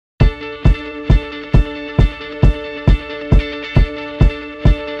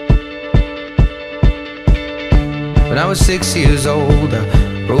was 6 years old,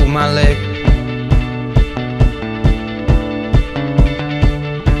 I broke my leg.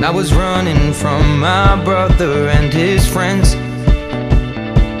 I was running from my brother and his friends,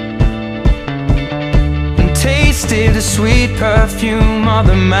 and tasted the sweet perfume of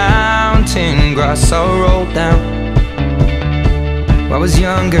the mountain grass I rolled down. I was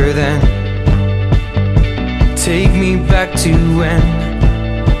younger then. Take me back to when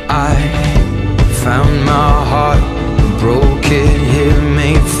I found my heart, broke it here,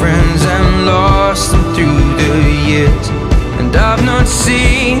 made friends and lost them through the years. And I've not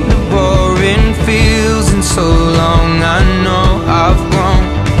seen the boring fields in so long. I know I've grown,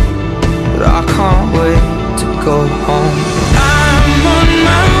 but I can't wait to go home. I'm on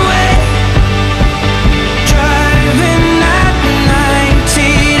my way, driving at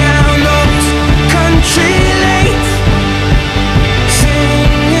 90 down those country lanes,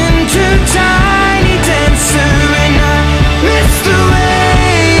 singing to Tiny Dancer, and I miss the way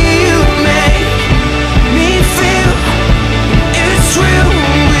you make me feel. It's real.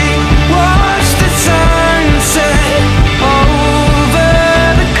 We watch the sunset over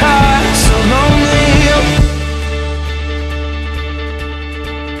the castle lonely.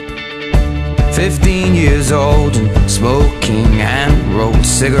 15 years old and smoking hand-rolled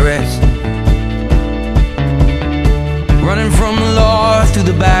cigarettes, running from the law through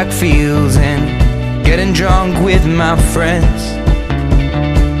the backfields and getting drunk with my friends.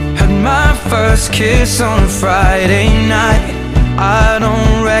 Had my first kiss on a Friday night. I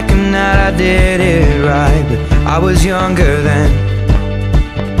don't reckon that I did it right, but I was younger then.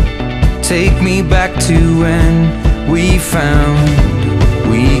 Take me back to when we found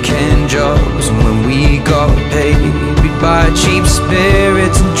weekend jobs, and when we got paid, we'd buy cheap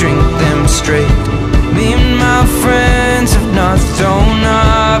spirits and drink them straight. Me and my friends have not thrown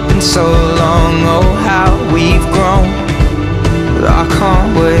up in so long. Oh, how we've grown, but I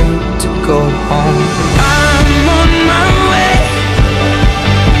can't wait to go home. I'm on my way,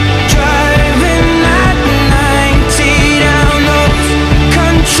 driving at 90 down those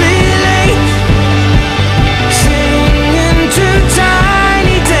country lanes, singing to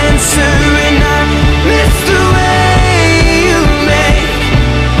Tiny Dancer, and I miss the way you make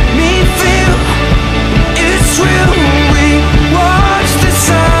me feel. It's real. We watch the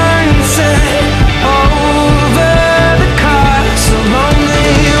sunset over the castle lonely.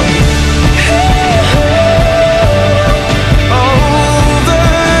 Over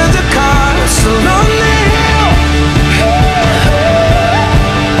the castle lonely.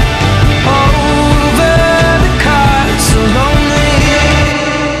 Over the castle lonely.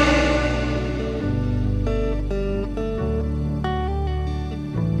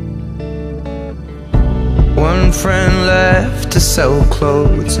 One friend left to sell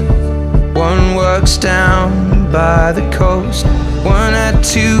clothes, and one works down by the coast. One had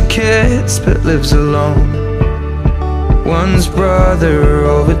 2 kids but lives alone. One's brother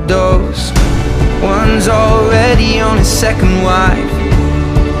overdosed. One's already on his second wife.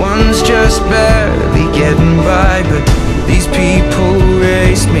 One's just barely getting by, but these people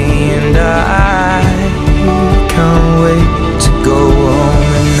raised me, and I can't wait to go home.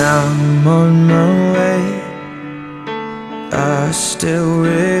 And I'm on my way. I still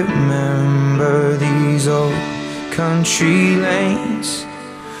remember these old country lanes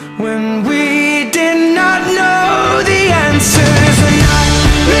when we